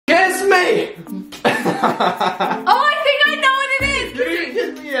me! Oh, I think I know what it is! You didn't kiss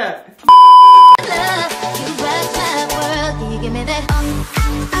me yet.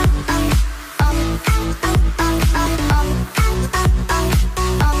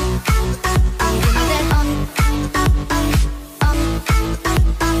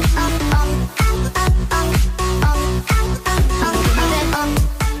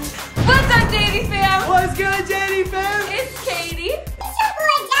 What's up, Jatie fam? What's good, Jatie fam? It's Katie. It's your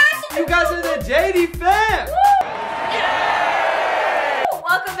boy Josh. You guys are the Jatie fam. Yeah!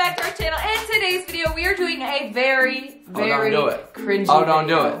 Welcome back to our channel. In today's video, we are doing a very cringy don't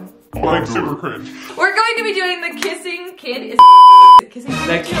do it. Like super cringe. We're going to be doing the kissing kid. Kissing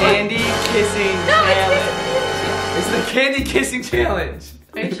The candy kissing No, challenge. It's the candy kissing challenge.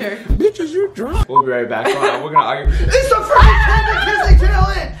 Are you sure? Bitches, you drunk. We'll be right back. Hold on, we're gonna argue. It's the freaking candy kissing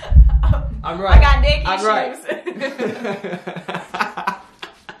challenge. I'm right. I got dick I'm issues.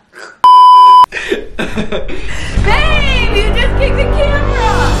 Babe, you just kicked the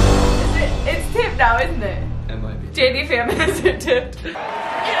camera. It's tipped now, isn't it? It might be. JD fam, is it tipped?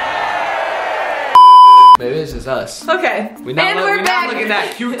 Maybe it's just us. Okay. We're not back. looking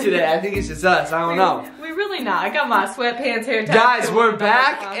that cute today. I think it's just us. I don't know. We really not. I got my sweatpants hair tied. Guys, we're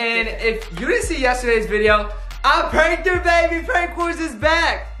back, and if you didn't see yesterday's video, I pranked her, baby. Prank Wars is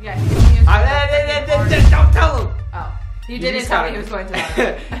back. Yeah. Don't tell him. Oh. You didn't tell me he was going to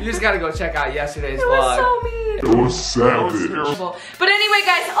that. You just gotta go check out yesterday's It vlog. was so mean. It was savage. But anyway,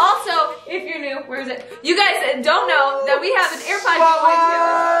 guys, also, if you're new, where is it? You guys don't know that we have an AirPod giveaway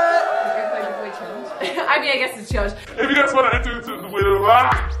challenge. I mean, I guess it's challenge. If you guys want to enter into the winner,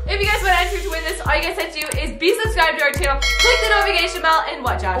 If you guys want to enter to win this, all you guys have to do is be subscribed to our channel, click the notification bell, and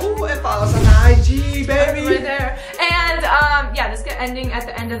what, Josh? Ooh, and follow us on IG, baby. Right there. And yeah, this is ending at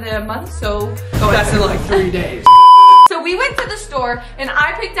the end of the month, so That's in like 3 days. So we went to the store, and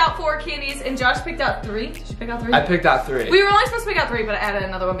I picked out 4 candies, and Josh picked out 3. Did you pick out 3? I picked out 3. We were only supposed to pick out 3, but I added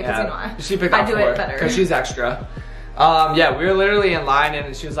another one because you know she picked out I do 4 it better. because she's extra. Yeah, we were literally in line,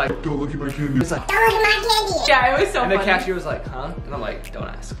 and she was like, don't look at my candy. it's like, Don't look at my candy. Yeah, it was so and funny. the cashier was like, huh? And I'm like, don't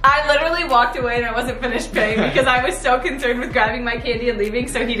ask. I literally walked away and I wasn't finished paying because I was so concerned with grabbing my candy and leaving,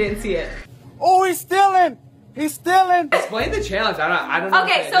 so he didn't see it. Oh, he's stealing! He's stealing! Explain the challenge. I don't know.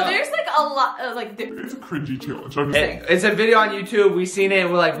 Okay, so there's like a lot, It's a cringy challenge. I'm just saying. It's a video on YouTube. We seen it. And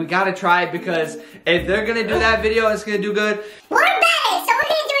we're like, we gotta try it because if they're gonna do that video, it's gonna do good. We're better, so we're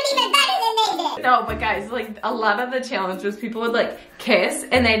gonna do it even better than they did. No, but guys, like a lot of the challenge was people would like kiss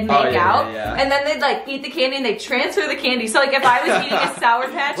and they'd make out, and then they'd like eat the candy and they'd transfer the candy. So like if I was eating a Sour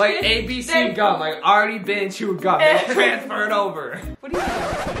Patch Like Kid, ABC gum, like already been chewed gum. They transfer it over. What do you mean?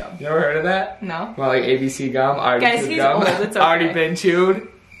 You ever heard of that? No. Well, like ABC gum, already Guys, chewed he's gum. old, it's okay. Already been chewed.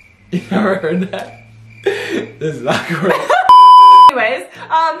 You never heard that? This is not great. Anyways,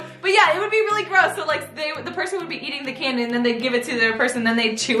 but yeah, it would be really gross. So like the person would be eating the candy and then they'd give it to their person, then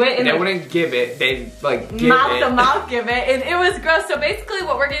they'd chew it and They wouldn't give it, they'd like give mouth it. to mouth give it, and it was gross. So basically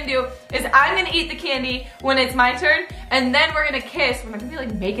what we're gonna do is I'm gonna eat the candy when it's my turn, and then we're gonna kiss. We're not gonna be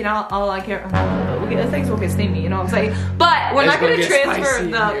like making out all like here. Okay, things will get steamy, you know what I'm saying? But we're It's not gonna gonna get transfer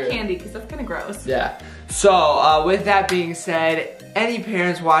spicy the here. candy because that's kind of gross. Yeah. So, with that being said, any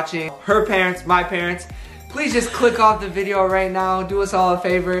parents watching, her parents, my parents, please just click off the video right now. Do us all a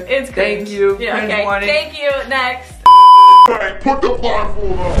favor. It's cringe. Thank you. Yeah, Cringe okay. warning. Thank you. Next. Hey, put the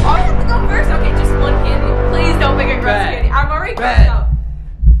blindfold on. Oh, I have to go first. Okay, just one candy. Please don't pick a gross Bet. candy. I'm already grossed Bet. out.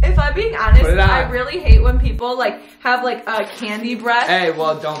 If I'm being honest, Put it on. I really hate when people like have like a candy breath. Hey,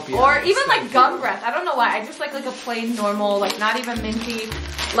 well, don't be. Or honest. even like gum breath. I don't know why. I just like a plain normal, like not even minty,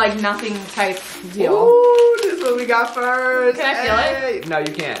 like nothing type deal. Ooh, this is what we got first. Can I feel it? No,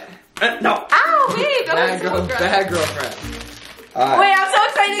 you can't. No. Ow, wait, that was so gross. Bad girlfriend. Alright. Wait, I'm so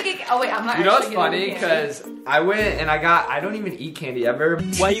excited to get. Oh wait, I'm not. You know what's actually funny? getting the candy. Because I went and I don't even eat candy ever.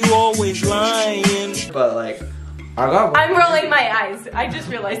 Why you always lying? But like, I got one. I'm rolling my eyes. I just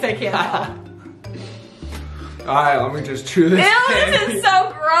realized I can't tell. Alright, let me just chew this Ew, candy. this is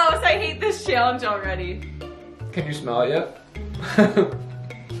so gross. I hate this challenge already. Can you smell it yet? Ew,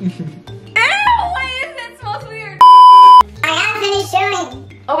 wait, it smells weird. I have finished chewing.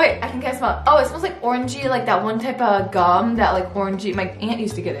 Oh wait, I think I smell it. Oh, it smells like orangey, like that one type of gum that like orangey. My aunt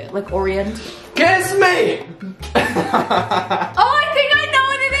used to get it, like Orient. Kiss me! Oh, I think I know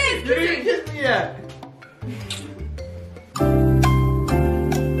what it is. You didn't kiss me yet.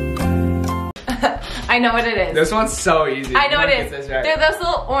 I know what it is. This one's so easy. I know You what don't it is. get this right. They're those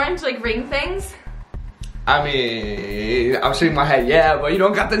little orange like ring things. I mean, I'm shaking my head, yeah, but you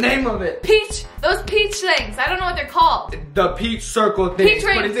don't got the name of it. Peach, those peach things. I don't know what they're called. The peach circle thing. Peach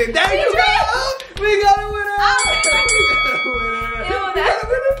rings. There Peach you go. rings. We got a winner. Oh, We got a winner. Ew, that's-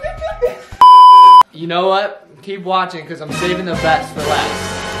 you know what? Keep watching because I'm saving the best for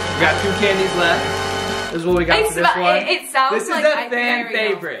last. We got 2 candies left. This is what we got for this one. It sounds this is like a fan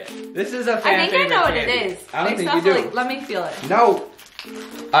favorite. This is a fan favorite. I think I know what candy. it is. I don't think you do. Like, let me feel it. No. All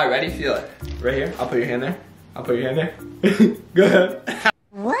right, ready? Feel it. Right here. I'll put your hand there. I'll put your hand there. Go ahead.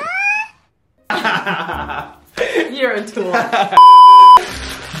 What? You're a tool.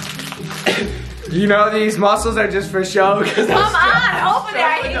 You know these muscles are just for show. Come on, open it.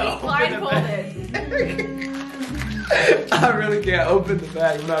 I hate being blindfolded. I really can't open the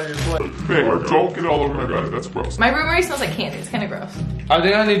bag. I'm not even playing. Man, don't get all over my bed. That's gross. My room smells like candy. It's kind of gross. I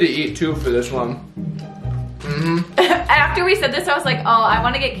think I need to eat 2 for this one. After we said this, I was like, oh, I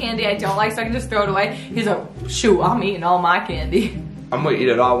want to get candy I don't like so I can just throw it away. He's like, shoot, I'm eating all my candy. I'm gonna eat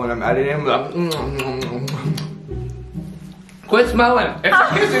it all when I'm editing. Quit smelling. It's a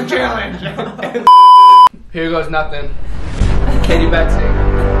kissing challenge. Here goes nothing. Katie Betsy,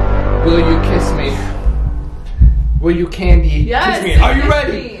 will you kiss me? Will you candy Yes, kiss me? Are you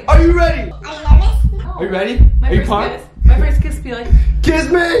ready? Are you ready? Are you nervous? No. Are you ready? My Are you first pumped? kiss. My first kiss be like, Kiss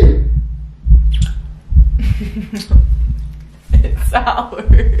me! it's sour.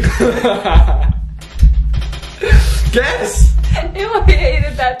 Guess! Ew, I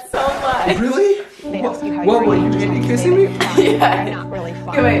hated that so much. Really? What were you candy kissing me? Yeah.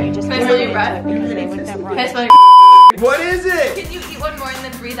 Okay, wait, can I smell your breath? Can I smell your What is it? Can you eat one more and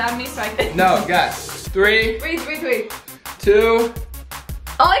then breathe on me so I can? No, guess. 3, Breathe. 2.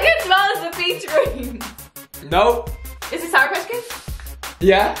 All I can smell is the beach ring. Nope. Is it Sour Patch Kids?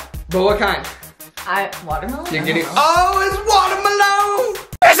 Yeah, but what kind? Watermelon? You're getting. Oh, it's watermelon!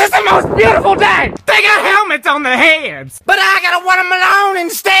 This is the most beautiful day! They got helmets on their heads! But I got a watermelon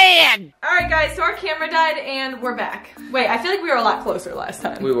instead! Alright guys, so our camera died and we're back. Wait, I feel like we were a lot closer last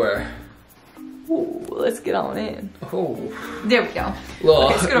time. We were. Ooh, let's get on in. Oh. There we go.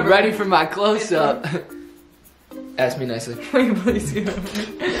 Look, Okay, scoot over. ready for my close-up. Ask me nicely. Wait, please scoot over.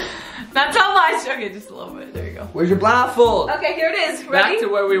 Not so much. Okay, just a little bit. There you go. Where's your blindfold? Okay, here it is. Ready? Back to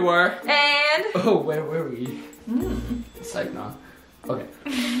where we were. And... Oh, where were we? It's like, no. Okay. I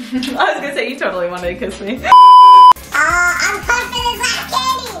was gonna say, you totally wanted to kiss me. I'm pumped for this last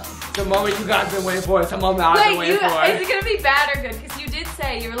candy. The moment you guys been waiting for. It's the moment I've been waiting for. Is it gonna be bad or good? Because you did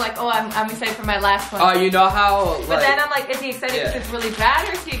say, you were like, oh, I'm excited for my last one. Oh, you know how, like, But then I'm like, is he excited because it's really bad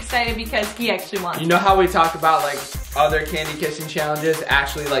or is he excited because he actually wants you know how we talked about, like, other candy kissing challenges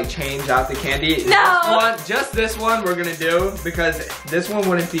actually, like, change out the candy? No! Just this one we're gonna do because this one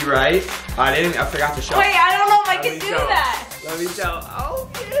wouldn't be right. I forgot to show. Wait, I don't know if I Let can me do show. that. Let me show. Oh,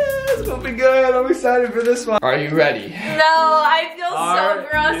 yeah, it's gonna be good. I'm excited for this one. Are you ready? No, I feel so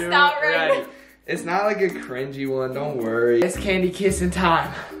grossed out right now. It's not like a cringy one, don't worry. It's candy kissing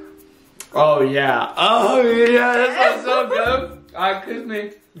time. Oh yeah. Oh yeah, that sounds so good. Alright, kiss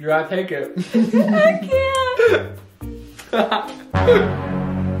me. You gotta take it. I can't.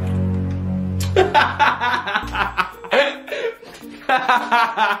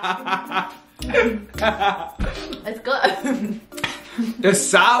 It's good. It's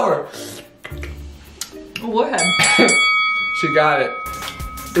sour. Warhead. She got it.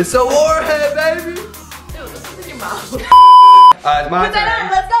 It's a warhead, baby. Ew, this is in your mouth. It's my Put that on,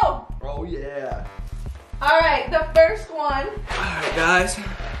 turn. let's go. Oh yeah. Alright, the first one. Alright, guys.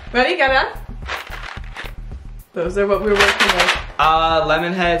 Ready? Got it on? Those are what we were working with.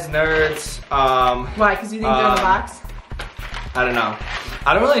 Lemonheads, nerds. Why? Because you think they're in the box? I don't know.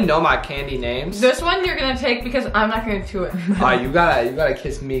 I don't really know my candy names. This one you're gonna take because I'm not gonna do it. You gotta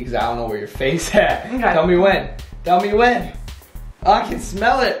kiss me because I don't know where your face at. Okay. Tell me when. Tell me when. Oh, I can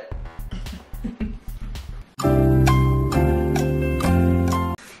smell it.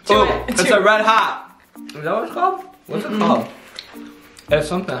 Oh, it's a red hot. Is that what it's called? What's it called? It's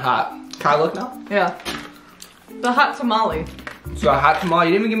something hot. Can I look now? Yeah. The hot tamale. So a hot tamale.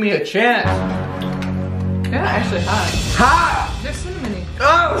 You didn't even give me a chance. Yeah, actually hot. Hot! They're cinnamony.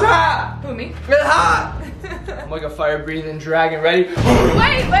 Oh, it's hot! Who, me? It's hot! I'm like a fire-breathing dragon. Ready? Wait.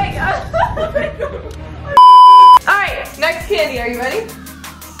 Alright, next candy. Are you ready?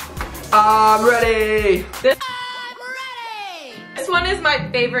 I'm ready. This one is my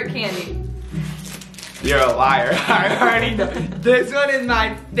favorite candy. You're a liar. I already know. This one is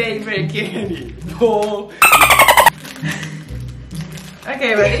my favorite candy. Oh.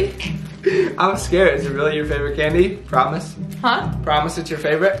 Okay, ready? I'm scared. Is it really your favorite candy? Promise? Huh? Promise it's your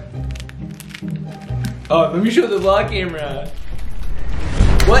favorite? Oh, let me show the vlog camera.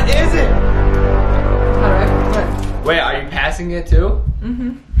 What is it? Alright, what? Wait, are you passing it too?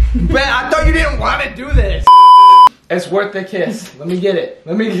 Mm-hmm. Man, I thought you didn't want to do this. It's worth the kiss. Let me get it.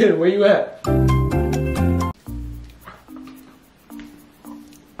 Let me get it. Where you at?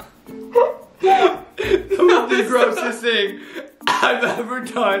 the grossest thing I've ever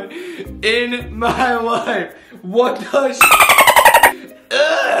done in my life. What the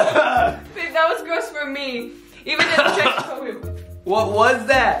Babe, that was gross for me. Even if What was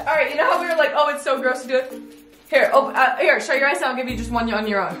that? Alright, you know how we were like, oh, it's so gross to do it? Here, here, shut your eyes and I'll give you just one on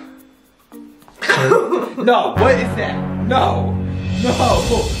your own. No, what is that? No.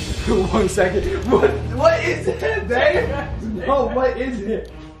 No. 1 second. What is that, babe? No, what is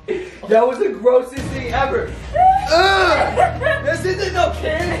it? That was the grossest thing ever. Ugh! This isn't no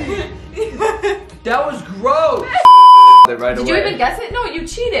candy. That was gross. Right Did you even guess it? No, you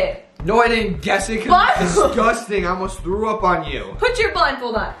cheated. No, I didn't guess it because it's disgusting. I almost threw up on you. Put your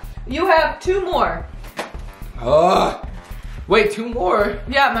blindfold on. You have 2 more. Wait, 2 more?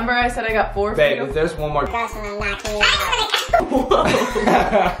 Yeah, remember I said I got 4 Babe, for if you? there's one more. Okay.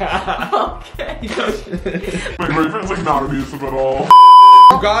 My boyfriend's like not abusive at all.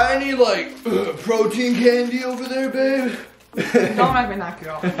 You got any like protein candy over there, babe? Don't make me knock you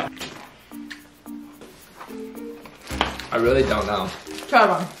out. I really don't know. Try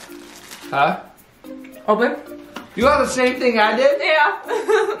one. Huh? Open. You got the same thing I did? Yeah.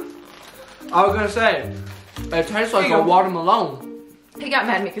 I was gonna say, it tastes like a watermelon. He got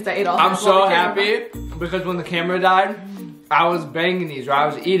mad at me because I ate all. I'm so happy because when the camera died, I was banging these, or I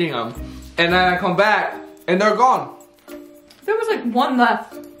was eating them, and then I come back and they're gone. There was like 1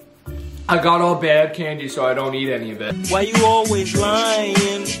 left. I got all bad candy, so I don't eat any of it. Why you always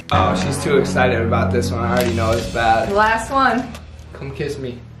lying? Oh, she's too excited about this one. I already know it's bad. Last one. Come kiss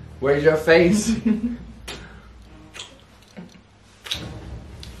me. Where's your face?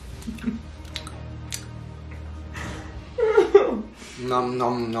 Nom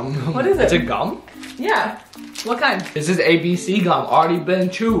nom nom nom. What is it? It's a gum? Yeah. What kind? This is ABC gum, already been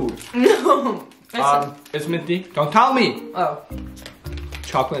chewed. No. It's minty. Don't tell me. Oh.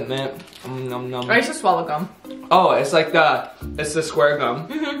 Chocolate mint. Nom nom. I used to swallow gum. Oh, it's like it's the square gum.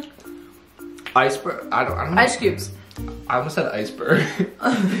 Iceberg. I don't know. Ice cubes. I almost said iceberg.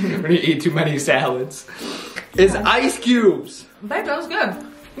 When you eat too many salads. It's ice cubes. Babe, that was good.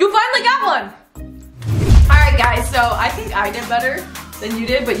 You finally got one. Alright guys, so I think I did better than you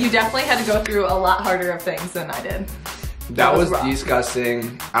did, but you definitely had to go through a lot harder of things than I did. That was rough.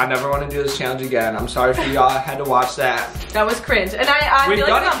 Disgusting. I never want to do this challenge again. I'm sorry for y'all had to watch that. That was cringe. And I We've feel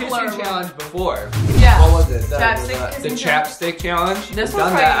done like a it's kissing challenge before. Yeah. What was it? Chapstick The kissing chapstick challenge. This We've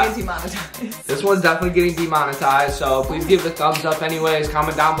one's done probably that. getting demonetized. This one's definitely getting demonetized, so please give it a thumbs up anyways.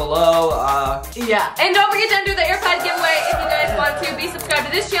 Comment down below. Yeah. And don't forget to enter the AirPod giveaway if you guys want to. Be subscribed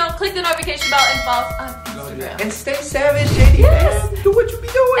to this channel, click the notification bell, and follow us on Instagram. And stay savage, Jatie. Yes. Do what you be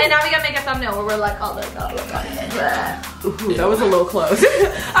doing. And now we gotta make a thumbnail where we're like, oh, look, Ooh, that was a little close.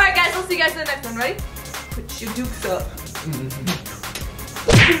 Alright guys, we'll see you guys in the next one. Ready? Put your dukes up.